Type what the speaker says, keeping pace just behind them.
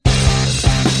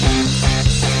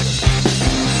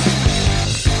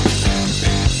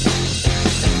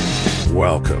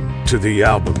welcome to the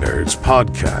Album Nerds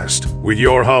Podcast with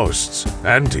your hosts,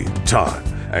 Andy, Todd,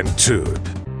 and Tood.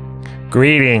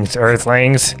 Greetings,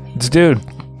 Earthlings. It's Dude.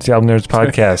 It's the Album Nerds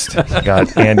Podcast.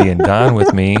 Got Andy and Don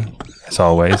with me, as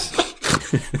always.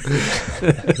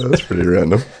 That's pretty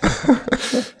random.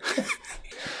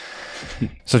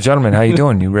 So, gentlemen, how you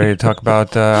doing? You ready to talk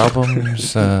about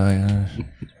albums,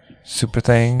 super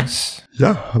things?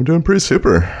 Yeah, I'm doing pretty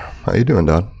super. How you doing,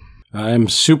 Don? I'm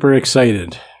super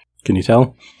excited. Can you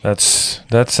tell? That's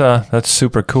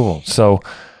super cool. So,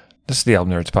 this is the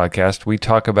Album Nerds Podcast. We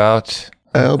talk about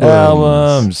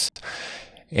albums.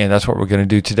 And that's what we're going to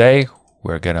do today.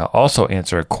 We're going to also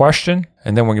answer a question,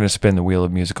 and then we're going to spin the wheel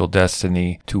of musical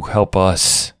destiny to help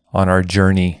us on our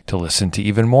journey to listen to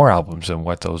even more albums and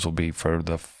what those will be for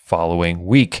the following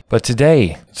week. But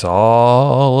today, it's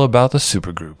all about the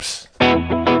supergroups.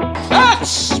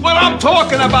 That's what I'm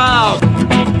talking about!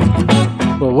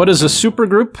 Well, what is a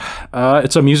supergroup?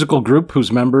 It's a musical group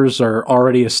whose members are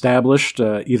already established,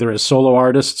 either as solo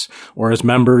artists or as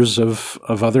members of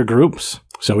other groups.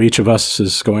 So each of us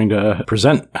is going to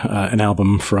present an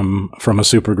album from a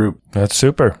supergroup. That's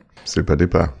super. Super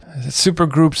duper.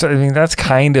 Supergroups, I mean, that's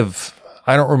kind of,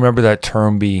 I don't remember that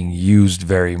term being used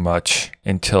very much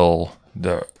until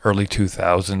the early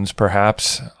 2000s,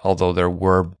 perhaps, although there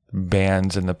were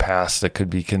bands in the past that could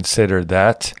be considered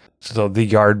that. So the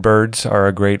Yardbirds are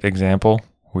a great example.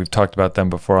 We've talked about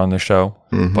them before on the show.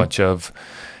 A bunch of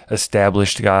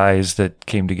established guys that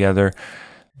came together.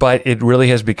 But it really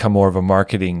has become more of a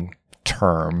marketing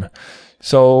term.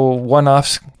 So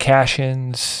one-offs,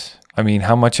 cash-ins, I mean,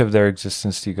 how much of their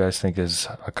existence do you guys think is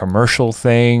a commercial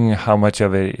thing? How much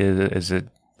of it is it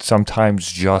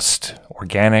sometimes just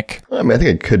organic? I mean, I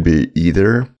think it could be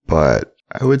either, but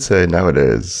I would say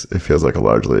nowadays it feels like a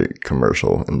largely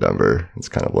commercial endeavor. It's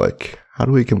kind of like, how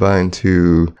do we combine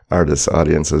two artists'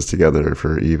 audiences together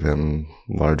for even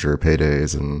larger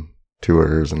paydays and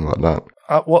tours and whatnot?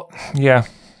 Well, yeah.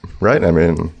 Right? I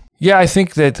mean... Yeah, I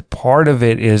think that part of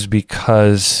it is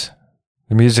because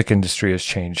the music industry has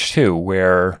changed too,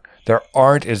 where there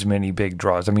aren't as many big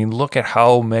draws. I mean, look at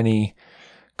how many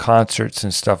concerts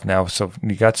and stuff now. So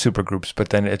you got supergroups,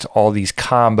 but then it's all these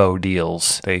combo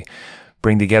deals. They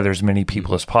bring together as many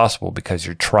people as possible because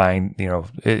you're trying,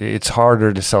 it's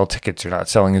harder to sell tickets. You're not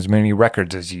selling as many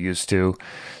records as you used to.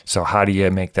 So how do you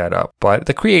make that up? But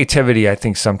the creativity, I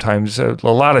think sometimes, a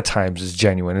lot of times is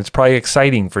genuine. It's probably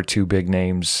exciting for two big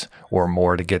names or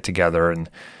more to get together and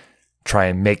try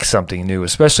and make something new,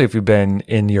 especially if you've been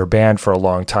in your band for a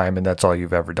long time and that's all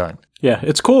you've ever done. Yeah,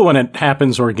 it's cool when it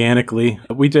happens organically.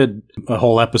 We did a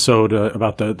whole episode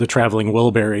about the Traveling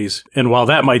Wilburys. And while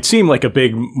that might seem like a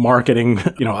big marketing,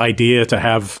 idea to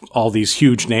have all these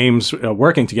huge names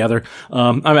working together,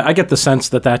 I get the sense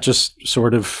that just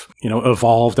sort of,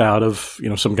 evolved out of,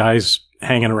 some guys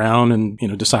hanging around and,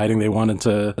 deciding they wanted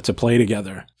to play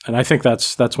together. And I think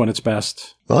that's when it's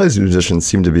best. All these musicians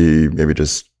seem to be maybe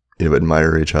just,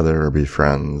 admire each other or be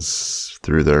friends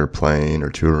through their playing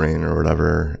or touring or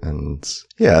whatever. And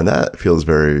yeah, that feels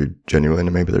very genuine.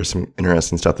 And maybe there's some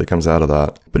interesting stuff that comes out of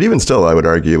that. But even still, I would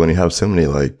argue when you have so many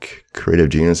like creative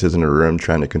geniuses in a room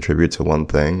trying to contribute to one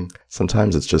thing,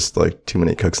 sometimes it's just like too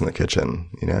many cooks in the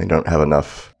kitchen. You don't have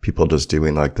enough people just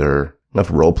doing like enough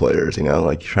role players,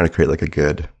 like you're trying to create like a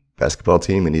good basketball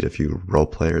team. You need a few role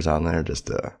players on there just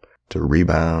to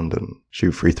rebound and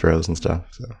shoot free throws and stuff.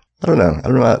 So I don't know.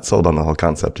 I'm not sold on the whole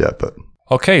concept yet, but...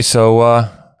 Okay, so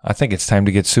I think it's time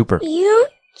to get super. You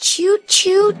choose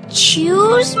me? Hey,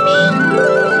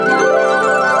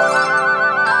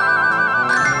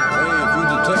 if you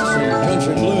detect some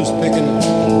country blues picking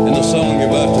in the song you're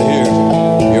about to hear,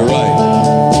 you're right.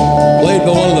 Played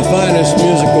by one of the finest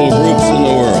musical groups in the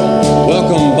world.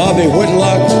 Welcome Bobby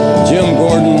Whitlock, Jim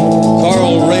Gordon,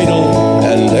 Carl Radle,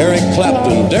 and Eric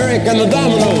Clapton. Derek and the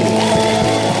Dominoes.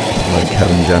 Like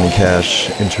having Johnny Cash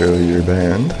intro your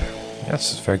band.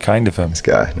 Yes, it's very kind of him. Nice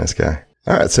guy.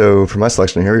 All right, so for my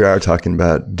selection, here we are talking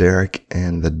about Derek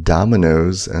and the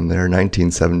Dominoes and their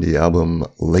 1970 album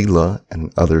Layla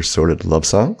and Other Sordid Love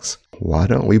Songs. Why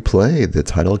don't we play the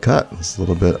title cut? It's a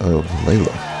little bit of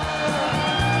Layla.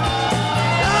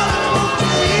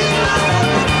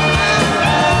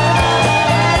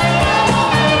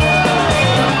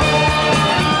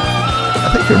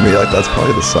 For me, that's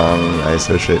probably the song I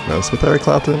associate most with Eric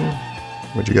Clapton.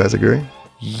 Would you guys agree?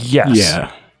 Yes. Yeah.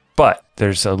 But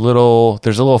there's a little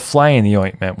fly in the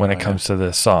ointment when it comes to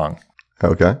this song.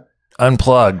 Okay.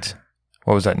 Unplugged.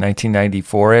 What was that,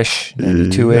 1994-ish?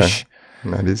 92-ish?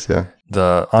 Yeah. 90s, yeah.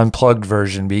 The Unplugged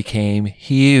version became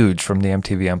huge from the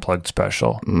MTV Unplugged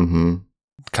special. Mm-hmm.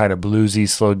 Kind of bluesy,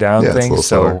 slowed down thing. It's a little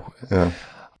slower. Yeah.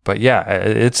 But yeah,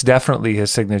 it's definitely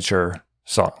his signature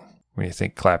song. When you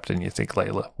think Clapton, you think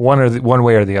Layla. One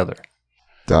way or the other.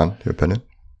 Don, your opinion?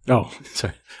 Oh,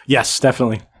 sorry. Yes,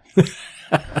 definitely.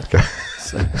 Okay.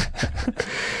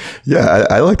 Yeah,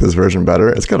 I like this version better.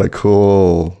 It's got a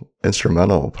cool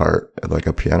instrumental part, like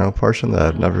a piano portion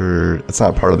that it's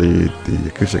not part of the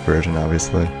acoustic version,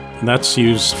 obviously. And that's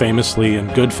used famously in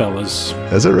Goodfellas.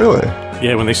 Is it really?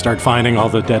 Yeah, when they start finding all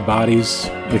the dead bodies,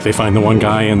 like they find the one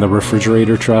guy in the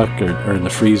refrigerator truck or in the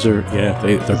freezer. Yeah,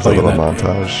 they're playing a little that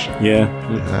montage. Yeah.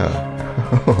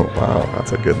 Oh, wow.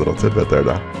 That's a good little tidbit there,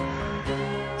 Don.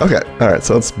 Okay, all right,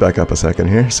 so let's back up a second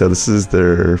here. So this is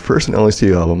their first and only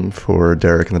studio album for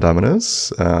Derek and the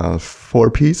Dominos,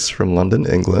 4-piece from London,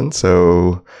 England.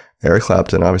 So Eric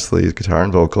Clapton, obviously, guitar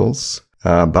and vocals.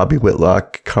 Bobby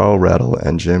Whitlock, Carl Rattle,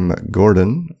 and Jim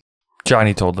Gordon.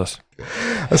 Johnny told us.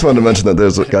 I just wanted to mention that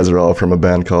those guys are all from a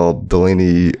band called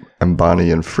Delaney,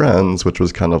 Mbani, and Friends, which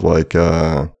was kind of like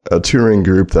a touring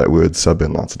group that would sub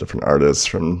in lots of different artists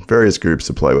from various groups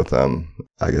to play with them,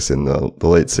 I guess in the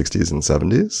late 60s and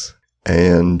 70s.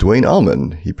 And Duane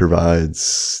Allman, he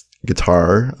provides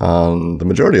guitar on the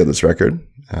majority of this record.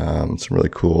 Some really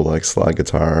cool like slide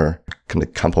guitar kind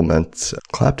of complement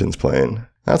Clapton's playing.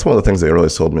 That's one of the things that really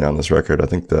sold me on this record. I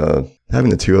think having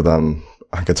the two of them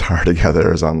on guitar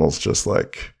together is almost just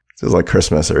like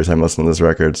Christmas every time I listen to this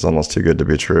record. It's almost too good to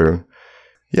be true.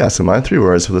 Yeah, so my 3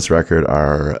 words for this record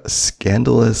are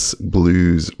scandalous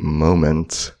blues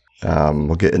moment.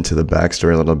 We'll get into the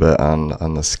backstory a little bit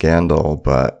on the scandal,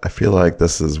 but I feel like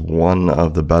this is one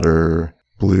of the better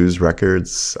blues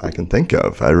records I can think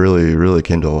of. I really, really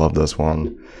came to love this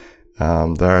one.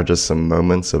 There are just some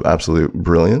moments of absolute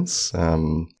brilliance,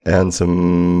 and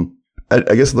some,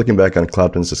 I guess looking back on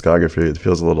Clapton's discography, it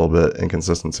feels a little bit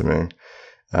inconsistent to me.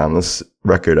 This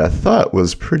record I thought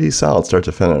was pretty solid start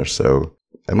to finish, so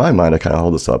in my mind I kind of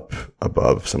hold this up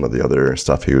above some of the other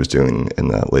stuff he was doing in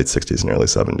the late 60s and early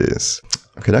 70s.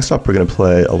 Okay, next up we're going to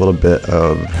play a little bit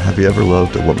of Have You Ever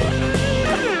Loved a Woman?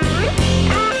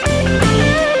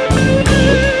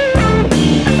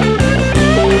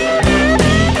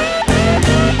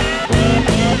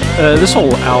 This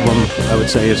whole album, I would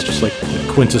say, is just like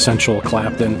quintessential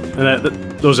Clapton. And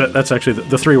that's actually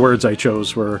the 3 words I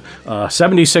chose were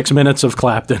 76 minutes of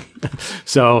Clapton.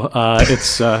 So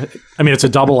it's a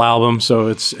double album, so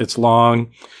it's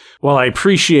long. While I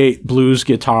appreciate blues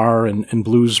guitar and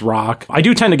blues rock, I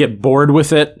do tend to get bored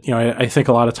with it. You know, I think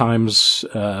a lot of times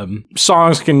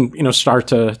songs can start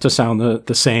to sound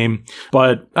the same.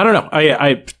 But I don't know.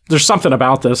 I there's something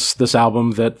about this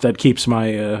album that keeps my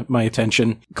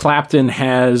attention. Clapton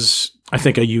has, I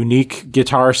think, a unique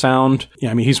guitar sound.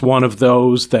 Yeah, I mean, he's one of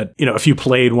those that, if you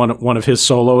played one of his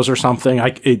solos or something,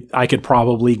 I could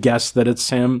probably guess that it's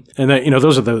him. And that,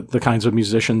 those are the kinds of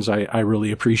musicians I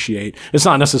really appreciate. It's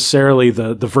not necessarily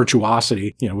the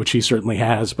virtuosity, which he certainly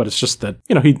has, but it's just that,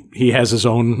 he has his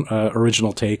own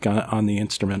original take on the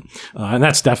instrument. And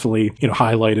that's definitely,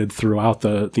 highlighted throughout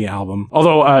the album.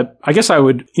 Although, I guess I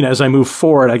would, as I move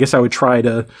forward, I guess I would try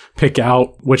to pick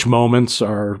out which moments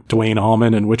are Duane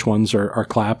Allman and which ones are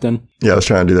Clapton. Yeah, I was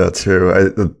trying to do that too.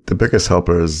 The biggest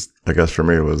helper is, I guess for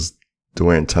me, was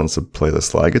Duane tends to play the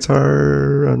slide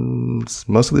guitar on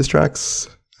most of these tracks,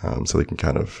 so they can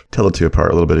kind of tell the two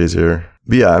apart a little bit easier.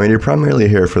 But yeah, I mean, you're primarily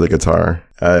here for the guitar.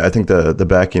 I think the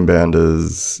backing band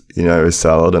is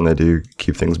solid, and they do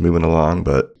keep things moving along.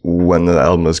 But when the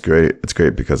album is great, it's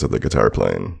great because of the guitar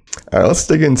playing. All right, let's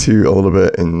dig into a little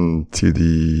bit into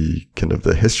the kind of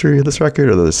the history of this record,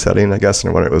 or the setting, I guess,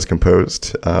 and when it was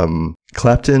composed.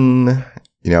 Clapton,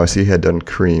 I see he had done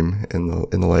Cream in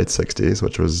the late 60s,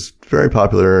 which was very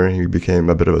popular. He became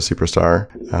a bit of a superstar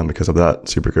because of that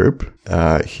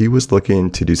supergroup. He was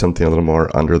looking to do something a little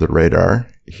more under the radar.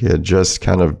 He had just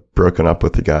kind of broken up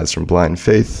with the guys from Blind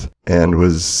Faith and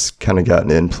was kind of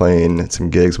gotten in playing some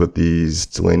gigs with these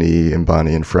Delaney,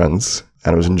 Mbani, and Friends.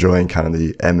 And I was enjoying kind of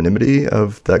the anonymity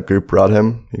of that group brought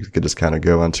him. You could just kind of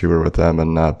go on tour with them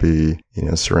and not be,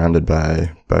 surrounded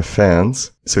by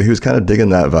fans. So he was kind of digging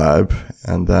that vibe.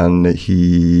 And then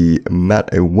he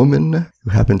met a woman who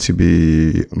happened to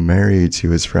be married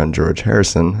to his friend George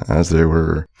Harrison as they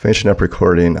were finishing up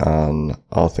recording on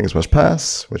All Things Must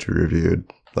Pass, which we reviewed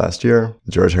last year,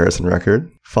 the George Harrison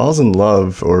record. Falls in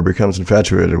love or becomes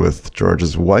infatuated with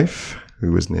George's wife,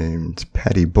 who was named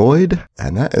Pattie Boyd.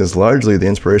 And that is largely the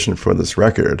inspiration for this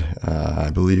record.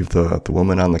 I believe the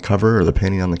woman on the cover, or the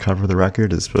painting on the cover of the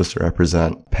record, is supposed to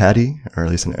represent Pattie, or at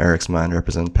least in Eric's mind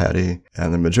represent Pattie.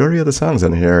 And the majority of the songs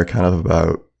in here are kind of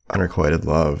about unrequited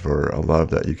love, or a love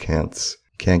that you can't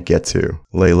get to.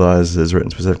 Layla is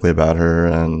written specifically about her,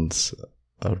 and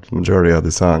the majority of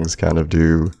the songs kind of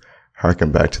do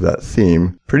harken back to that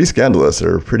theme. Pretty scandalous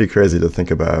or pretty crazy to think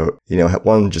about.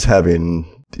 One just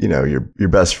having, your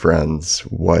best friend's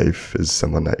wife is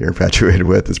someone that you're infatuated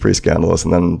with is pretty scandalous.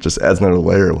 And then just adds another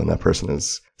layer when that person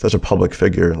is such a public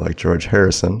figure like George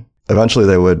Harrison.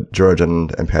 Eventually George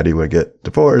and Patty would get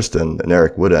divorced and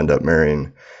Eric would end up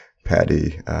marrying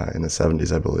Patty in the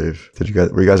 70s, I believe.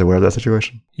 Were you guys aware of that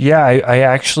situation?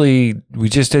 Yeah, we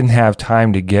just didn't have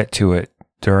time to get to it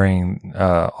during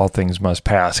All Things Must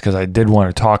Pass, because I did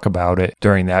want to talk about it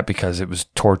during that because it was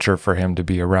torture for him to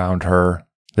be around her.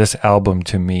 This album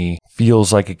to me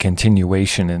feels like a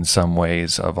continuation in some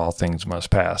ways of All Things Must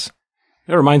Pass.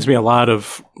 It reminds me a lot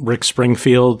of Rick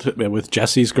Springfield with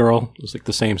Jesse's Girl. It was like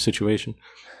the same situation.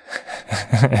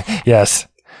 Yes.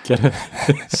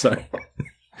 Sorry.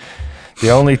 The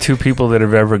only two people that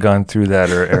have ever gone through that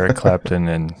are Eric Clapton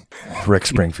and Rick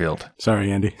Springfield.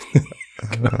 Sorry, Andy.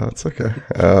 It's okay.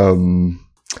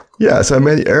 So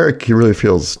Eric, he really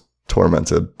feels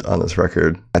tormented on this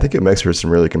record. I think it makes for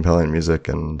some really compelling music.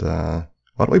 And why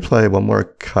don't we play one more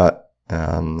cut?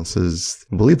 This is,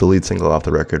 I believe, the lead single off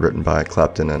the record, written by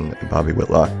Clapton and Bobby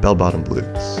Whitlock, Bell Bottom Blues.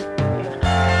 If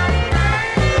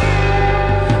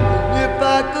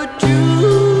I could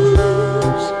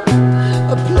choose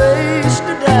a place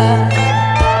to die,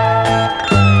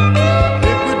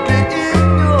 it would be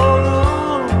in your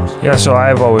arms. Yeah, so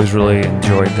I've always really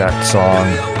enjoyed that song.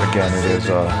 Again, it is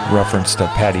a reference to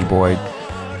Patty Boyd.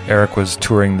 Eric was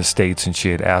touring the States and she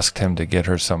had asked him to get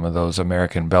her some of those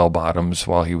American bell-bottoms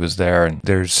while he was there. And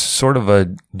there's sort of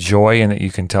a joy in it. You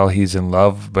can tell he's in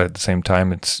love, but at the same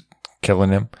time, it's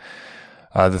killing him.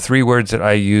 The three words that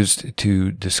I used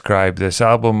to describe this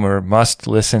album were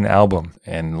must-listen album.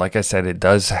 And like I said, it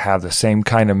does have the same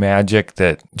kind of magic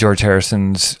that George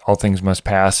Harrison's All Things Must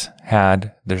Pass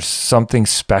had. There's something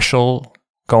special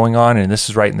going on, and this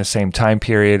is right in the same time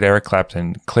period. Eric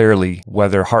Clapton, clearly,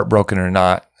 whether heartbroken or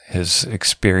not, his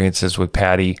experiences with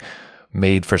Patty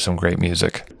made for some great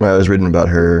music. When I was reading about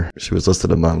her, she was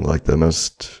listed among like the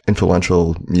most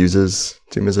influential muses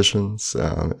to musicians,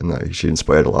 and that she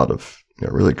inspired a lot of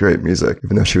really great music.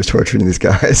 Even though she was torturing these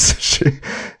guys,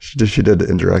 she did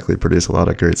indirectly produce a lot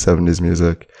of great 70s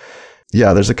music.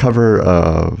 Yeah, there's a cover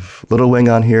of Little Wing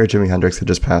on here. Jimi Hendrix had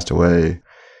just passed away.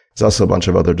 There's also a bunch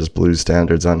of other just blues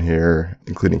standards on here,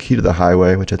 including Key to the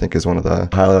Highway, which I think is one of the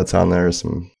highlights on there.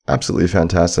 Some absolutely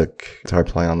fantastic guitar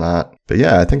play on that. But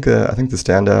yeah, I think the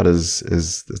standout is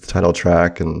the title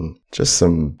track and just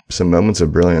some moments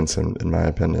of brilliance in my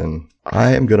opinion.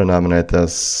 I am going to nominate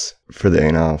this for the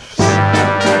Ain't-Offs.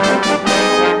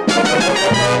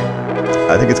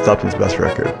 I think it's Clapton's best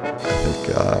record.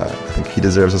 I think he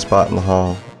deserves a spot in the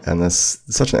hall. And this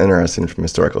is such an interesting from a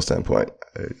historical standpoint.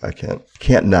 I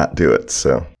can't not do it.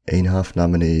 So Ain't-Off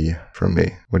nominee from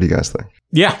me. What do you guys think?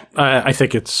 Yeah, I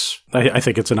think it's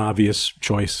an obvious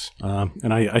choice,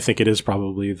 and I think it is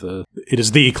probably the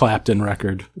Clapton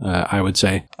record. I would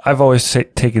say I've always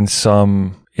taken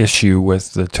some issue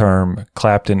with the term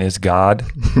Clapton is God,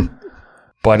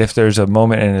 but if there's a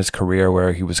moment in his career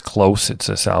where he was close, it's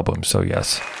this album. So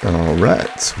yes. All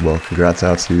right. Well, congrats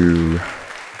out to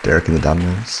Derek and the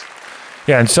Dominoes.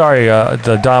 Yeah, and sorry,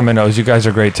 the Dominoes, you guys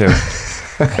are great too.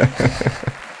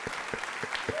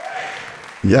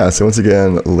 Yeah, so once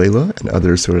again, Layla and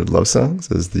Other Assorted Love Songs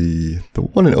is the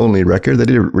one and only record. They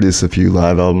did release a few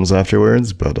live albums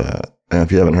afterwards, but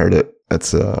if you haven't heard it,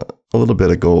 it's a little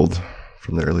bit of gold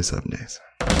from the early 70s.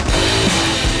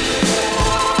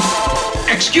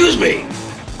 Excuse me,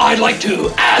 I'd like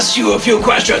to ask you a few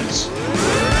questions.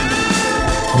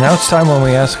 Now it's time when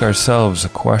we ask ourselves a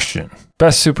question.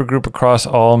 Best supergroup across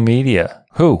all media.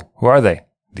 Who are they?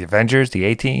 The Avengers, the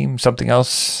A-Team, something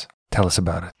else? Tell us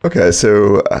about it. Okay,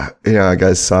 so, I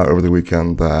guys saw over the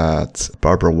weekend that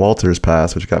Barbara Walters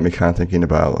passed, which got me kind of thinking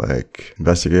about, like,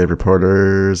 investigative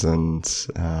reporters and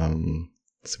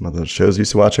some of the shows I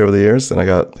used to watch over the years. And I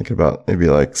got thinking about maybe,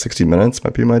 like, 60 Minutes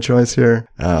might be my choice here,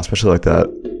 especially, like, that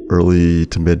early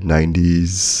to mid-90s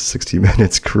 60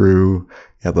 Minutes crew.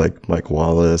 You had, like, Mike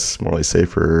Wallace, Morley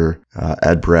Safer,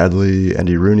 Ed Bradley,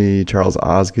 Andy Rooney, Charles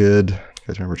Osgood. You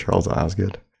guys remember Charles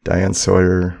Osgood? Diane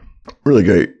Sawyer. Really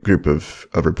great group of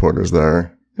reporters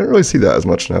there. You don't really see that as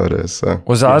much nowadays. So.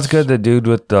 Was Osgood the dude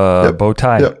with the bow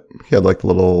tie? Yep. He had like the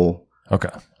little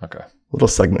little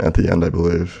segment at the end, I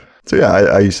believe. So yeah,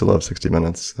 I used to love 60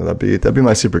 Minutes. So that'd be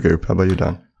my super group. How about you,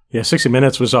 Don? Yeah, 60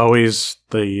 Minutes was always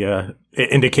it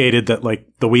indicated that like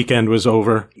the weekend was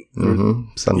over.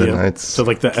 Mm-hmm. Sunday nights. So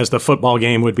like as the football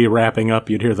game would be wrapping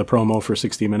up, you'd hear the promo for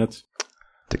 60 Minutes.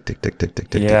 Tick, tick, tick, tick, tick,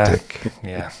 tick, Yeah. tick, tick.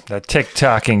 Yeah, that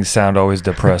tick-tocking sound always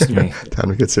depressed me. Time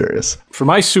to get serious. For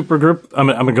my supergroup, I'm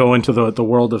going to go into the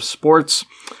world of sports.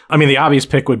 I mean, the obvious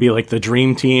pick would be like the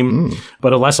Dream Team,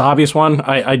 but a less obvious one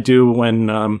I do when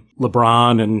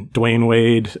LeBron and Dwayne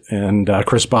Wade and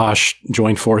Chris Bosh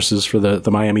joined forces for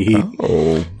the Miami Heat.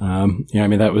 Oh, Yeah, I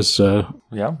mean, that was...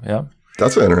 Yeah.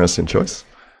 that's an interesting choice.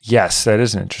 Yes, that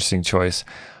is an interesting choice.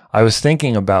 I was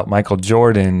thinking about Michael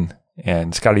Jordan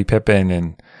and Scottie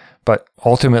Pippen, but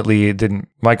ultimately it didn't.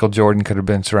 Michael Jordan could have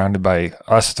been surrounded by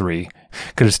us three,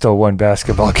 could have still won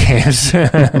basketball games.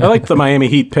 I like the Miami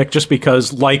Heat pick just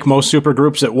because, like most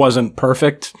supergroups, it wasn't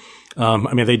perfect.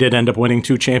 I mean, they did end up winning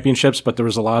 2 championships, but there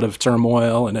was a lot of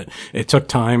turmoil, and it took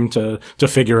time to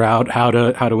figure out how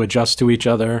to adjust to each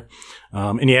other.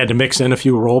 And you had to mix in a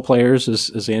few role players,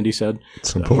 as Andy said.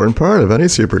 It's an important part of any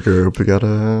supergroup.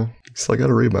 You still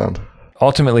gotta rebound.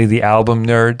 Ultimately, the Album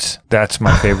Nerds, that's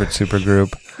my favorite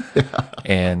supergroup.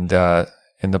 And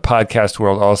in the podcast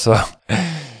world also,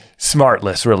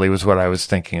 Smartless really was what I was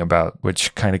thinking about,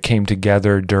 which kind of came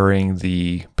together during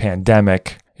the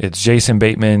pandemic. It's Jason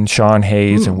Bateman, Sean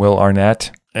Hayes, and Will Arnett.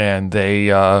 And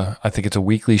they, I think it's a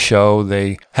weekly show.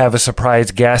 They have a surprise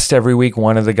guest every week.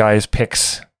 One of the guys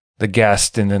picks the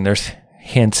guest, and then there's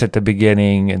hints at the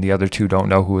beginning, and the other two don't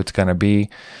know who it's going to be.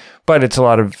 But it's a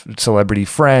lot of celebrity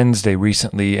friends. They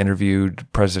recently interviewed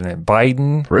President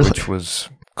Biden, which was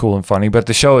cool and funny. But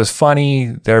the show is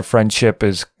funny. Their friendship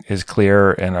is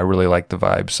clear, and I really like the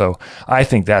vibe. So I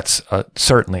think that's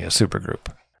certainly a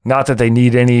supergroup. Not that they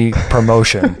need any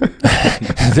promotion.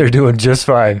 They're doing just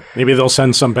fine. Maybe they'll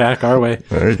send some back our way.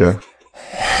 There you go.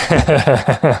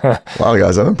 Wow,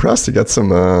 guys, I'm impressed to get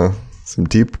some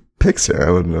deep picks here.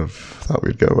 I wouldn't have thought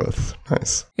we'd go with.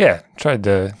 Nice. Yeah, tried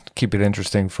to keep it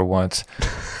interesting for once.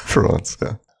 For once,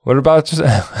 yeah. What about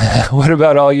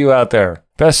all you out there?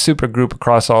 Best supergroup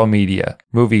across all media,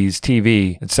 movies,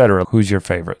 TV, etc. Who's your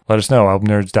favorite? Let us know.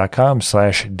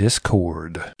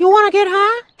 albumnerds.com/discord. You want to get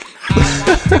high?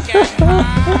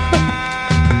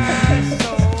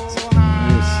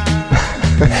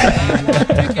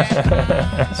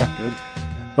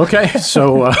 Okay,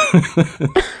 so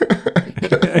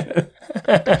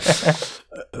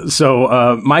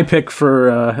my pick for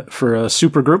a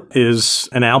supergroup is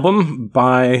an album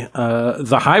by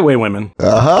the Highwaywomen.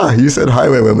 Aha, you said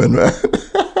Highwaywomen, man.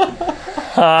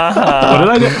 What did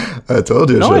I do? I told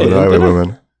you I No, should I have didn't, did I?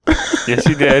 Highwaywomen. Yes,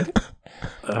 you did.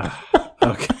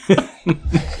 Okay,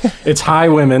 it's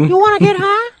Highwomen. You want to get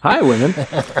high?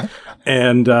 Highwomen,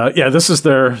 and this is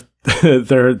their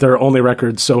their only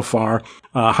record so far.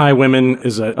 Highwomen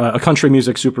is a country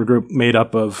music supergroup made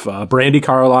up of Brandi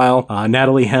Carlile,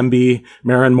 Natalie Hemby,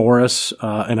 Maren Morris,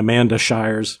 and Amanda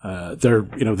Shires.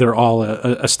 They're all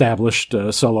established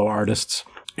solo artists.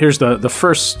 Here's the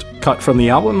first cut from the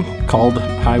album called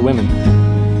Highwomen.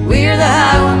 We're the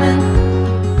Highwomen.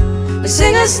 We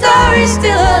sing a story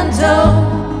still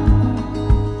untold.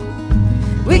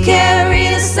 We carry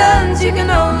the sons you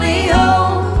can only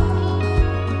hold.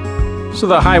 So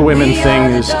the Highwaymen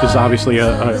thing is obviously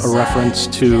a reference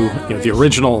to the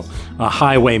original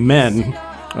Highwaymen,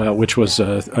 which was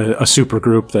a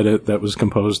supergroup that was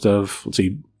composed of, let's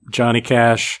see, Johnny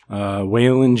Cash,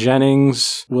 Waylon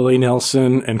Jennings, Willie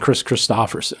Nelson, and Chris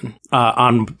Christopherson.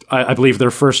 On, I believe,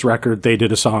 their first record, they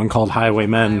did a song called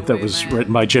Highwaymen that was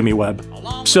written by Jimmy Webb.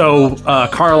 So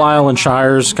Carlile and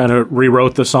Shires kind of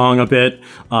rewrote the song a bit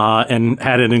and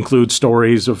had it include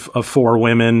stories of 4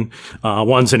 women.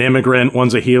 One's an immigrant,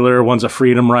 one's a healer, one's a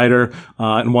freedom writer,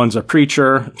 and one's a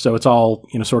preacher. So it's all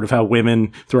sort of how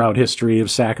women throughout history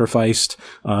have sacrificed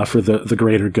for the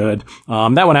greater good.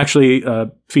 That one actually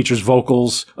features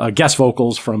guest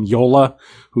vocals from Yola,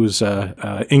 who's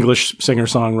a English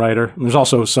singer-songwriter. And there's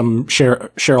also some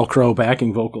Sheryl Crow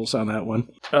backing vocals on that one.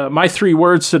 My 3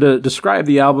 words to describe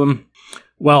the album,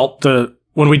 well,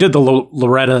 when we did the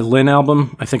Loretta Lynn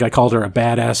album, I think I called her a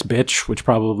badass bitch, which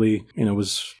probably,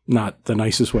 was not the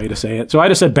nicest way to say it. So I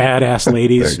just said badass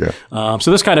ladies. There you So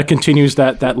this kind of continues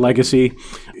that legacy.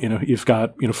 You've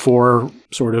got, 4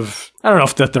 sort of, I don't know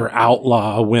if that they're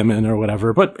outlaw women or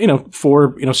whatever, but,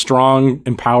 4, strong,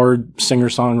 empowered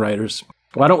singer-songwriters.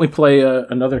 Why don't we play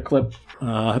another clip?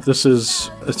 This is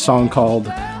a song called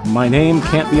My Name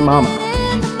Can't Be Mama.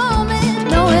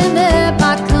 Knowing there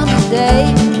might come a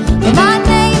day, but my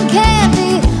name can't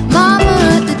be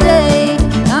Mama today.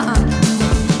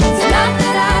 It's not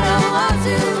that I don't want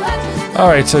to, I just All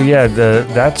right, so yeah,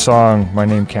 that song, My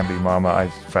Name Can't Be Mama, I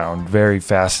found very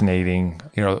fascinating.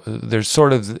 There's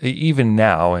sort of, even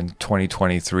now in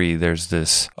 2023, there's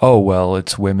this,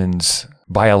 it's women's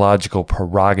biological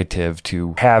prerogative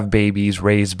to have babies,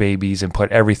 raise babies, and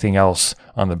put everything else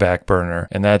on the back burner.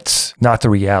 And that's not the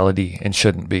reality and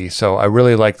shouldn't be. So I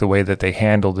really like the way that they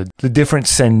handle the different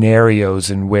scenarios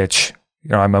in which,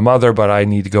 I'm a mother, but I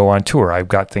need to go on tour. I've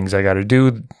got things I got to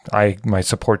do. My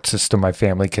support system, my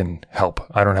family can help.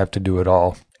 I don't have to do it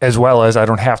all. As well as I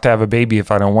don't have to have a baby if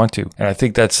I don't want to. And I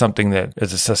think that's something that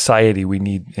as a society we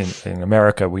need in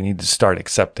America, we need to start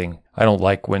accepting. I don't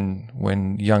like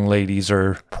when young ladies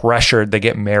are pressured, they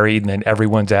get married and then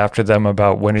everyone's after them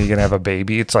about when are you going to have a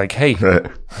baby. It's like, hey,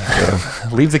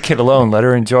 leave the kid alone. Let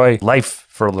her enjoy life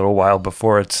for a little while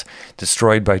before it's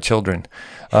destroyed by children.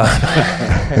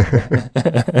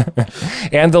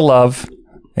 And the love,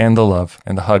 and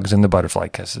the hugs and the butterfly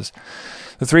kisses.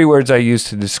 The 3 words I use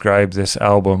to describe this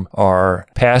album are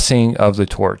passing of the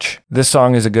torch. This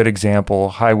song is a good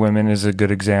example. Highwomen is a good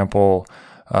example.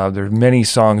 There's many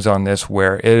songs on this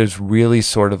where it is really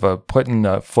sort of a putting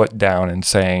a foot down and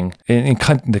saying, in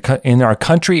our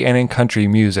country and in country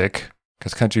music,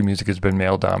 because country music has been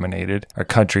male-dominated, our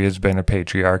country has been a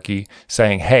patriarchy,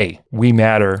 saying, hey, we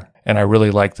matter. And I really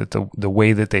like that the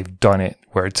way that they've done it,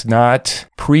 where it's not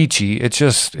preachy, it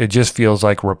just feels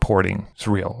like reporting. It's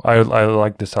real. I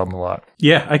like this album a lot.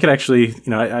 Yeah, I could actually,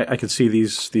 I could see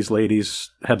these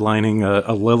ladies headlining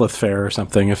a Lilith fair or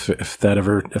something if that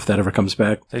ever comes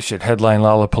back. They should headline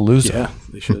Lollapalooza. Yeah,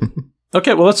 they should.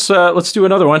 Okay, well let's do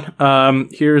another one.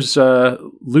 Here's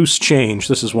Loose Change.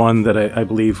 This is one that I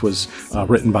believe was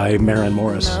written by Maren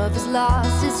Morris. Love has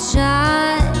lost its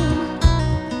shine.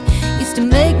 Used to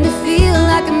make me feel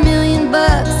like $1 million,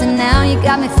 and now you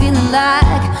got me feeling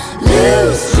like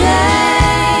loose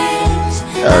change.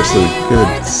 It's a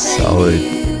good,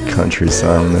 solid country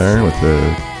song there with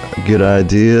a good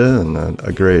idea and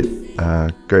a great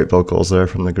vocals there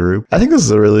from the group. I think this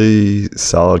is a really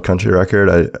solid country record.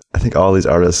 I think all these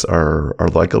artists are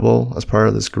likable as part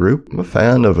of this group. I'm a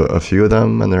fan of a few of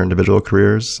them and their individual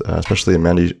careers, especially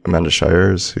Amanda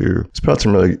Shires, who's put out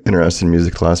some really interesting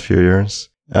music the last few years.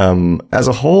 As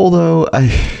a whole, though,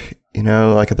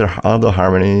 like all the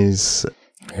harmonies.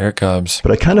 Here it comes.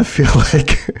 But I kind of feel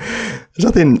like there's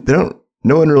nothing.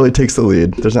 No one really takes the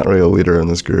lead. There's not really a leader in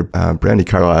this group. Brandi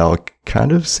Carlile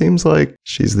kind of seems like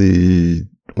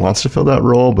wants to fill that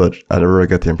role, but I never really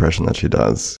get the impression that she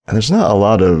does. And there's not a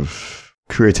lot of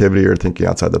creativity or thinking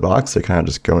outside the box. They're kind of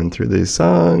just going through these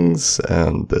songs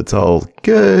and it's all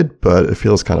good, but it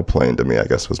feels kind of plain to me, I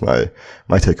guess was my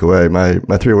takeaway.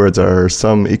 My 3 words are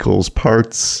sum equals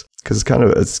parts, because it's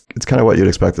kind of what you'd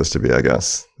expect this to be, I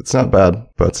guess. It's not bad,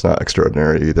 but it's not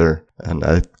extraordinary either. And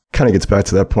I kind of gets back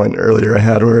to that point earlier I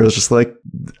had where it was just like,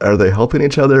 are they helping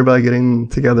each other by getting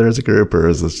together as a group, or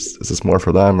is this more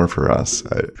for them or for us?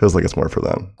 It feels like it's more for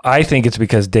them. I think it's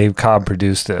because Dave Cobb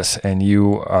produced this, and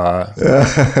you... I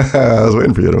was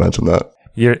waiting for you to mention that.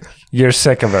 You're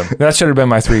sick of him. That should have been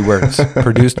my 3 words.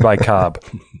 Produced by Cobb.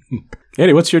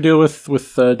 Andy, what's your deal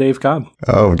with Dave Cobb?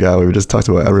 Oh, God, we just talked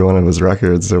about every one of his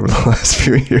records over the last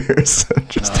few years.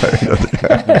 Just tired of the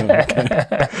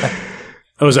guy.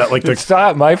 Oh, is that like it's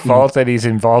not my fault that he's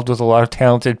involved with a lot of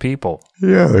talented people.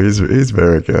 Yeah, he's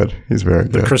very good. He's very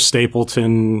good. The Chris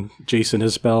Stapleton, Jason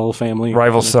Isbell family.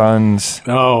 Rival Sons.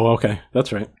 Oh, okay.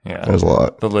 That's right. Yeah. There's a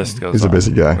lot. The list goes on. He's a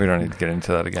busy guy. We don't need to get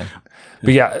into that again.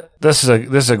 But yeah, this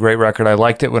is a great record. I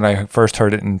liked it when I first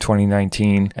heard it in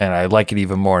 2019, and I like it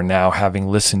even more now, having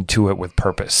listened to it with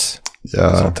purpose.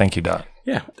 Yeah. So thank you, Dot.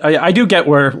 Yeah, I do get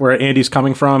where Andy's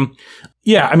coming from.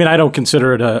 Yeah, I mean, I don't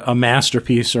consider it a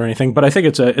masterpiece or anything, but I think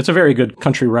it's a very good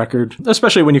country record,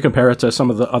 especially when you compare it to some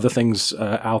of the other things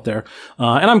out there.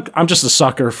 And I'm just a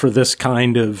sucker for this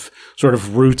kind of sort of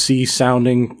rootsy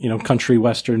sounding, country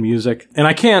western music. And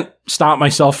I can't stop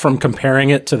myself from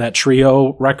comparing it to that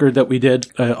Trio record that we did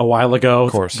a while ago,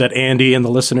 of course, that Andy and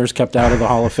the listeners kept out of the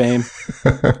Hall of Fame.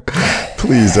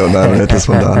 Please don't nominate this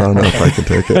one down. I don't know if I can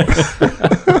take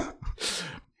it.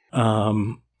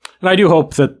 And I do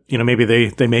hope that, maybe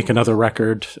they make another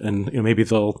record and, maybe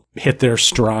they'll hit their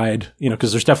stride,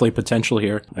 because there's definitely potential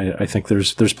here. I think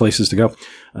there's places to go.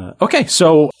 Okay.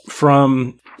 So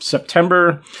from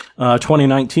September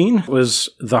 2019 was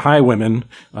the Highwomen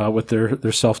with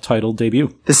their self-titled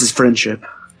debut. This is friendship.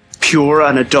 Pure,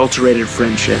 unadulterated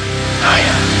friendship. Oh,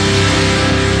 yeah.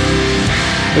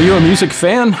 Are you a music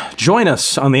fan? Join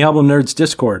us on the Album Nerds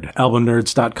Discord,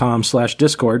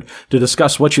 albumnerds.com/Discord, to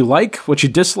discuss what you like, what you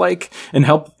dislike, and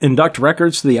help induct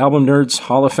records to the Album Nerds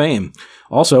Hall of Fame.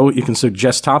 Also, you can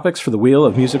suggest topics for the Wheel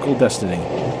of Musical Destiny.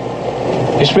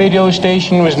 This radio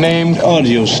station was named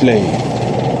Audio Slave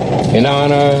in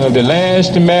honor of the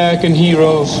last American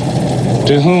heroes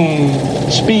to whom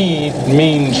Speed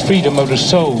means freedom of the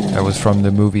soul. That was from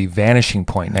the movie Vanishing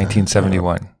Point,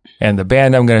 1971. And the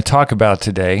band I'm going to talk about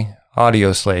today,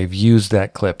 Audioslave, used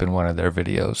that clip in one of their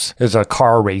videos. It's a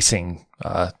car racing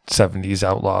 70s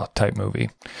outlaw type movie.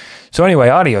 So anyway,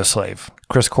 Audioslave.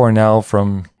 Chris Cornell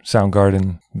from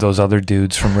Soundgarden, those other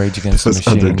dudes from Rage Against the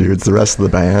Machine. Those other dudes, the rest of the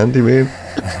band, you mean?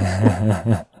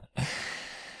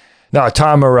 No,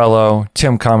 Tom Morello,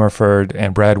 Tim Comerford,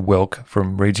 and Brad Wilk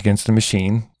from Rage Against the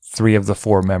Machine, 3 of the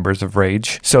 4 members of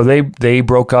Rage. So they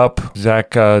broke up.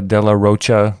 Zach De La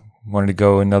Rocha wanted to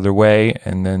go another way,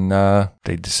 and then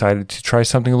they decided to try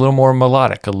something a little more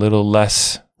melodic, a little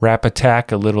less Rap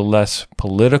Attack, a little less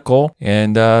political,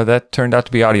 and that turned out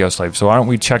to be Audioslave. So why don't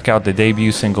we check out the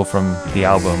debut single from the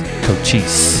album,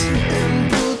 Cochise.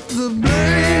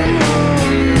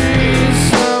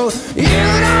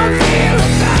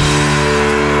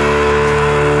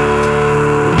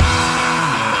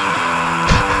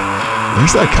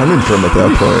 Where's that coming from at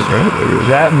that point, right?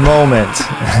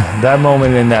 That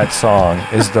moment in that song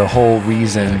is the whole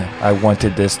reason I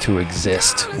wanted this to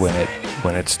exist when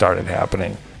it started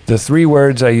happening. The 3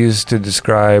 words I used to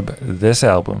describe this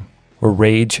album were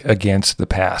Rage Against the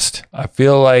Past. I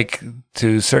feel like,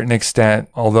 to a certain extent,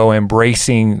 although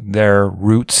embracing their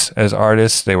roots as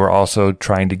artists, they were also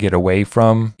trying to get away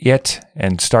from it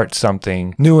and start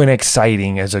something new and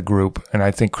exciting as a group. And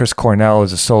I think Chris Cornell,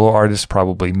 as a solo artist,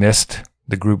 probably missed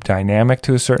the group dynamic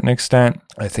to a certain extent.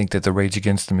 I think that the Rage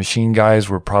Against the Machine guys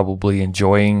were probably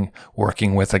enjoying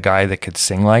working with a guy that could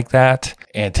sing like that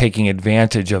and taking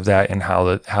advantage of that in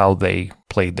how they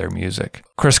played their music.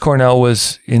 Chris Cornell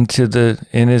was in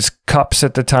his cups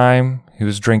at the time. He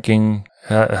was drinking.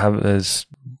 His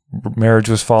marriage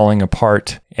was falling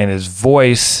apart, and his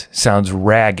voice sounds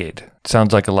ragged.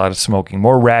 Sounds like a lot of smoking,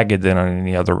 more ragged than on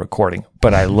any other recording,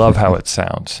 but I love how it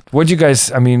sounds. What'd you guys,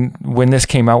 when this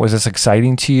came out, was this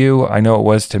exciting to you? I know it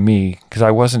was to me, because I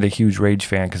wasn't a huge Rage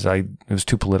fan, because it was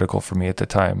too political for me at the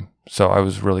time. So it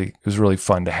was really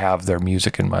fun to have their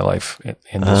music in my life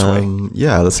in this way.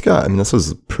 Yeah, this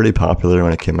was pretty popular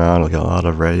when it came out. Like a lot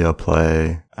of radio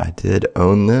play. I did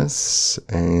own this,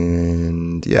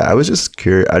 and yeah, I was just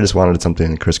curious. I just wanted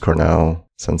something Chris Cornell,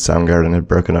 since Soundgarden had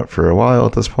broken up for a while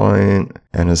at this point,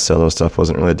 and his solo stuff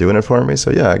wasn't really doing it for me.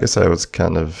 So yeah, I guess I was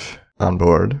kind of on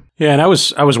board. Yeah, and I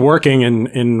was working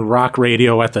in rock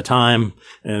radio at the time,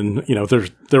 and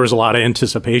there was a lot of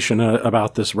anticipation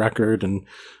about this record, and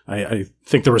I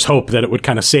think there was hope that it would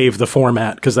kind of save the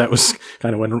format, because that was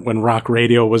kind of when rock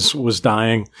radio was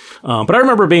dying. But I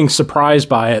remember being surprised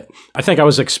by it. I think I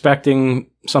was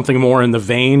expecting something more in the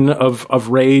vein of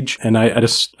Rage, and I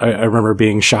remember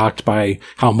being shocked by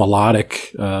how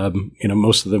melodic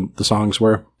most of the songs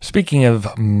were. Speaking of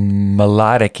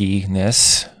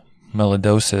melodiciness.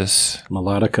 Melodosis.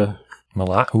 Melodica.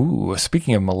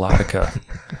 Speaking of melodica,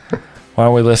 why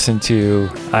don't we listen to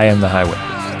I Am the Highway?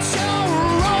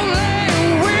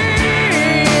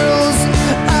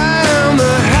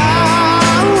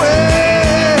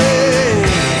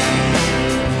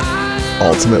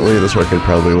 Ultimately, this record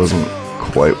probably wasn't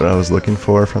quite what I was looking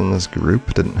for from this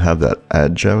group. It didn't have that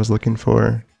edge I was looking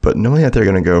for. But knowing that they're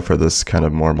going to go for this kind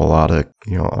of more melodic,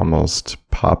 almost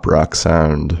pop rock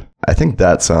sound, I think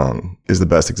that song is the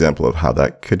best example of how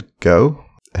that could go.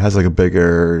 It has like a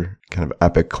bigger kind of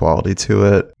epic quality to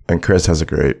it. And Chris has a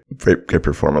great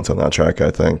performance on that track,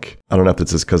 I think. I don't know if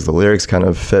it's just because the lyrics kind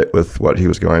of fit with what he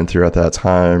was going through at that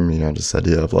time. Just the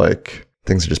idea of like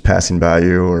things are just passing by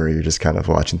you, or you're just kind of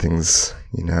watching things,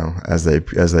 as they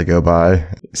go by.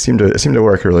 It seemed to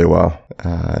work really well.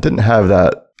 I didn't have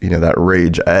that, that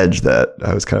Rage edge that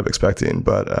I was kind of expecting,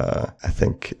 but I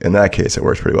think in that case it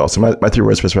works pretty well. So my 3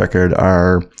 words for this record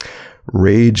are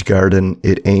Rage Garden.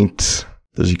 It ain't.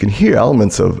 You can hear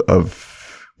elements of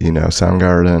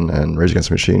Soundgarden and Rage Against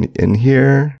the Machine in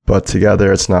here, but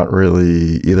together it's not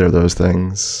really either of those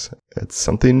things. It's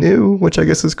something new, which I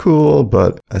guess is cool,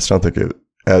 but I just don't think it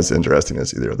as interesting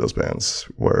as either of those bands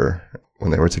were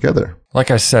when they were together. Like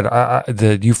I said,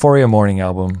 the Euphoria Morning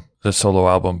album, the solo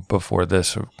album before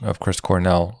this of Chris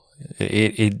Cornell,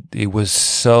 it was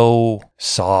so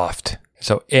soft.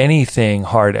 So anything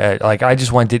hard, like I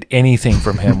just wanted anything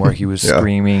from him where he was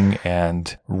screaming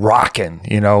and rocking,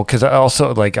 because I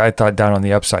also, I thought Down on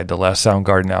the Upside, the last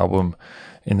Soundgarden album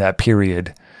in that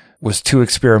period, was too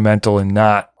experimental and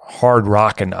not hard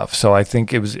rock enough. So I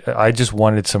think I just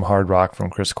wanted some hard rock from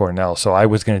Chris Cornell. So I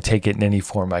was going to take it in any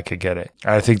form I could get it.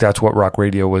 I think that's what rock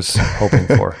radio was hoping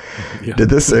for. Yeah. Did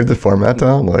this save the format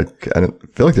down? I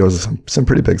feel like there was some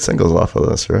pretty big singles off of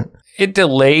this, right? It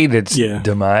delayed its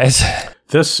demise.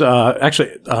 This,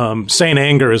 actually, Saint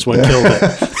Anger is what killed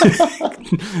it.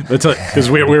 because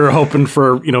we were hoping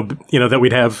for that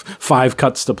we'd have 5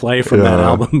 cuts to play from that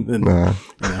album. And,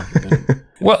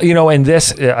 Well, and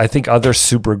this, I think other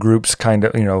super groups kind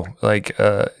of, like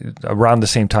around the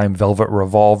same time, Velvet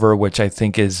Revolver, which I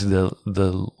think is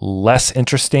the less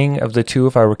interesting of the two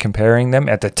if I were comparing them.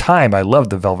 At the time, I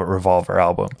loved the Velvet Revolver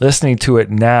album. Listening to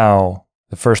it now,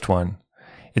 the first one,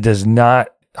 it does not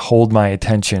hold my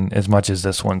attention as much as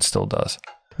this one still does.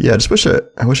 Yeah,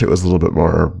 I wish it was a little bit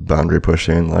more boundary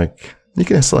pushing. Like, you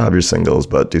can still have your singles,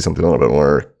 but do something a little bit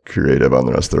more creative on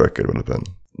the rest of the record would have been.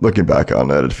 Looking back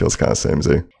on it, it feels kind of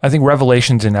samey. I think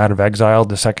Revelations and Out of Exile,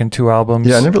 the second 2 albums.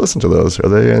 Yeah, I never listened to those. Are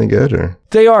they any good? Or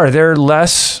they are. They're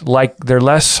less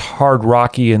hard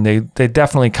rocky, and they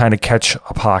definitely kind of catch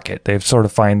a pocket. They've sort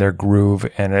of find their groove,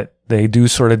 and they do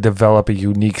sort of develop a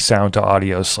unique sound to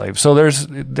Audioslave. So there's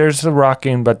the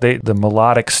rocking, but the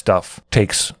melodic stuff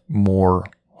takes more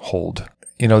hold.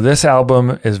 This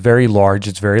album is very large.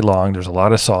 It's very long. There's a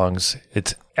lot of songs.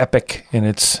 It's epic in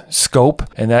its scope,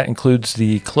 and that includes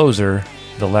the closer,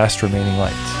 The Last Remaining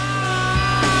Lights.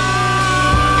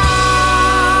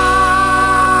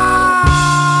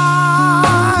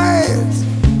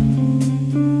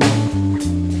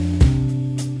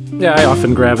 Yeah, I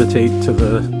often gravitate to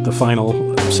the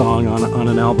final song on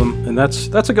an album, and that's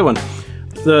a good one.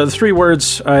 The 3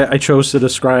 words I chose to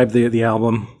describe the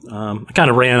album, I kind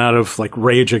of ran out of like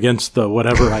Rage Against the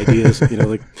whatever ideas,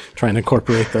 like trying to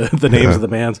incorporate the names of the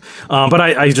bands. But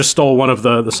I just stole one of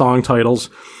the song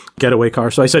titles, Getaway Car.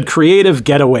 So I said creative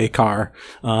getaway car.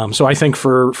 So I think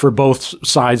for both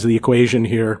sides of the equation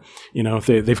here,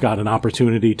 they've got an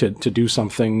opportunity to do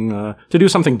something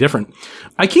different.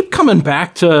 I keep coming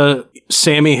back to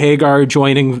Sammy Hagar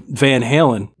joining Van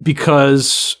Halen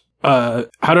because I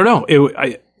don't know.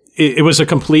 It was a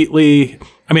completely,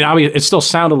 it still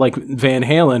sounded like Van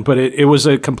Halen, but it was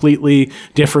a completely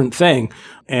different thing.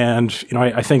 And,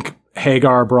 I think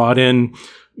Hagar brought in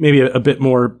maybe a bit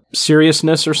more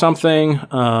seriousness or something.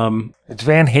 It's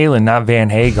Van Halen, not Van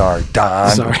Hagar,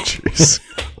 Don. Sorry.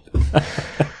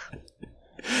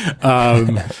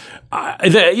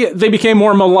 They became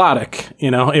more melodic,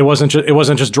 it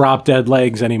wasn't just drop dead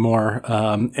legs anymore.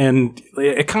 And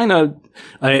it kind of,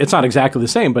 it's not exactly the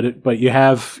same, but you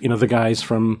have, the guys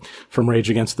from Rage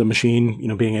Against the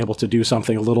Machine, being able to do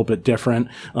something a little bit different,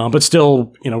 but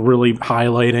still, really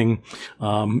highlighting,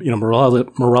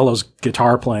 Morello's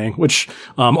guitar playing, which,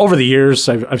 over the years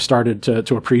I've started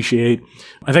to appreciate.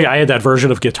 I think I had that version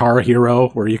of Guitar Hero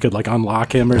where you could like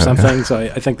unlock him or something. So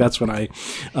I think that's when I,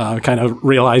 kind of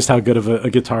realized how good of a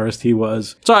guitarist he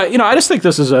was. So, I just think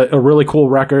this is a really cool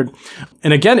record.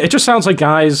 And again, it just sounds like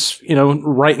guys,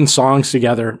 writing songs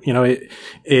together.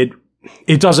 It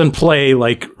doesn't play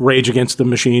like Rage Against the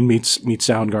Machine meets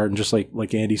Soundgarden, just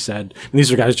like Andy said. And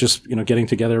these are guys just, getting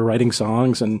together, writing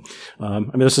songs. And,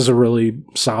 this is a really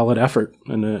solid effort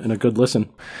and a good listen.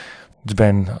 It's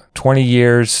been 20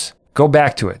 years. Go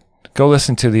back to it. Go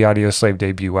listen to the Audioslave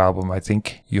debut album. I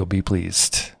think you'll be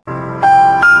pleased.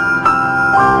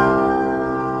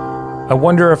 I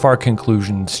wonder if our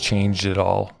conclusions changed at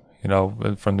all,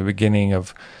 from the beginning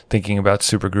of thinking about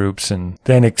supergroups and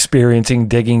then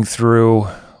digging through,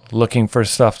 looking for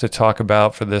stuff to talk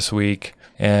about for this week.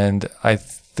 And I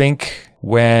think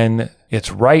when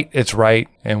it's right, it's right.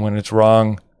 And when it's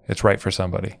wrong, it's right for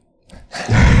somebody.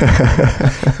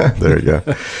 There you go.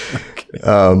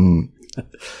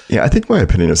 I think my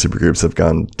opinion of supergroups have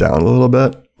gone down a little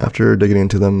bit after digging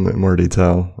into them in more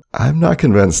detail. I'm not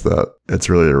convinced that it's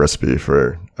really a recipe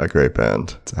for a great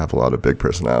band to have a lot of big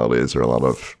personalities or a lot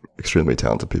of extremely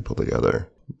talented people together.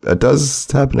 It does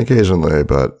happen occasionally,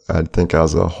 but I think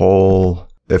as a whole,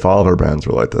 if all of our bands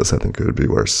were like this, I think it would be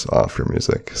worse off for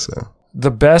music. So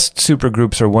the best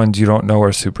supergroups are ones you don't know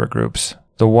are supergroups.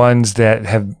 The ones that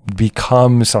have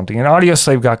become something. And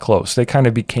Audioslave got close. They kind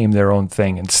of became their own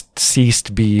thing and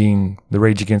ceased being the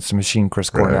Rage Against the Machine,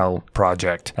 Chris Cornell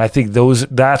project. I think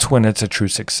that's when it's a true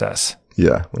success.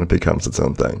 Yeah, when it becomes its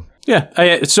own thing. Yeah.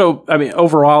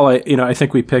 Overall, I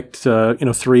think we picked,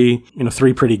 three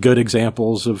pretty good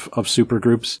examples of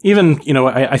supergroups. Even,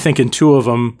 I think in 2 of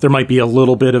them, there might be a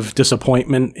little bit of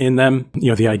disappointment in them.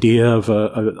 The idea of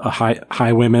a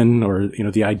Highwomen or,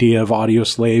 the idea of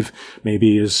Audioslave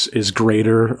maybe is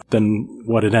greater than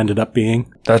what it ended up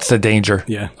being. That's the danger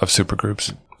of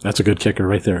supergroups. That's a good kicker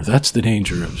right there. That's the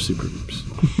danger of supergroups.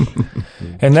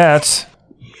 And that's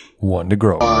one to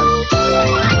grow on.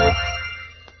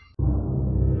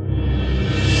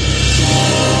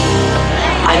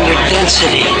 I'm your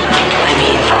density.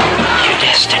 Your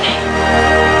destiny.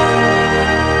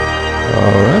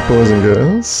 All right, boys and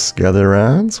girls, gather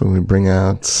around when we bring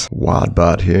out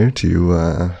Wadbot here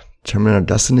to determine our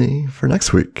destiny for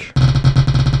next week.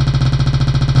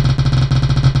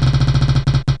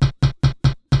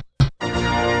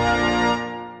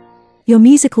 Your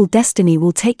musical destiny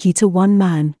will take you to one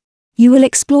man. You will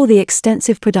explore the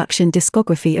extensive production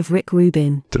discography of Rick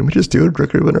Rubin. Didn't we just do a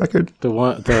Rick Rubin record? The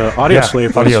Audio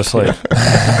Slave. Audio Slave.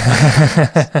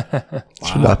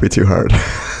 Should not be too hard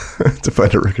to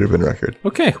find a Rick Rubin record.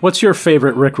 Okay, what's your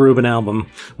favorite Rick Rubin album?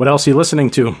 What else are you listening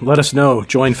to? Let us know.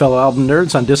 Join fellow album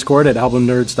nerds on Discord at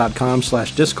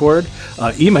albumnerds.com/Discord.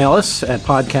 Email us at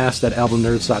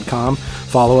podcast@albumnerds.com.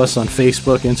 Follow us on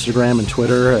Facebook, Instagram, and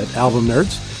Twitter at Album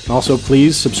Nerds. And also,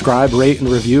 please subscribe, rate, and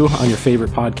review on your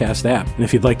favorite podcast app. And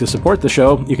if you'd like to support the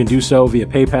show, you can do so via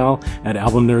PayPal at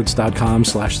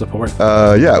albumnerds.com/support.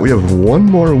 Yeah, we have one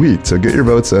more week, so get your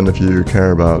votes in if you care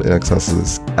about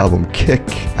INXS's album Kick.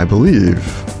 I believe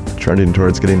trending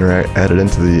towards getting added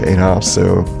into the 8 Hops,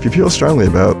 so if you feel strongly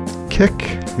about Kick,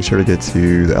 be sure to get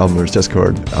to the Album Nerds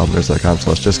Discord,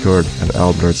 albumnerds.com/Discord, and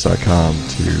albumnerds.com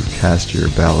to cast your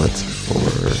ballot for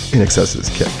INXS's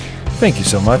Kick. Thank you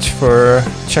so much for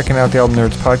checking out the Album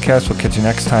Nerds podcast. We'll catch you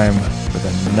next time with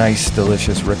a nice,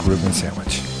 delicious Rick Rubin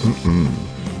sandwich.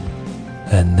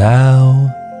 And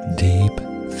now, Deep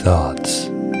Thoughts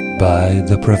by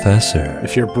the Professor.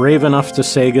 If you're brave enough to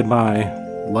say goodbye,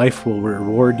 life will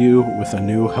reward you with a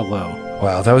new hello.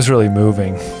 Wow, that was really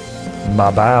moving.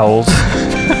 My bowels.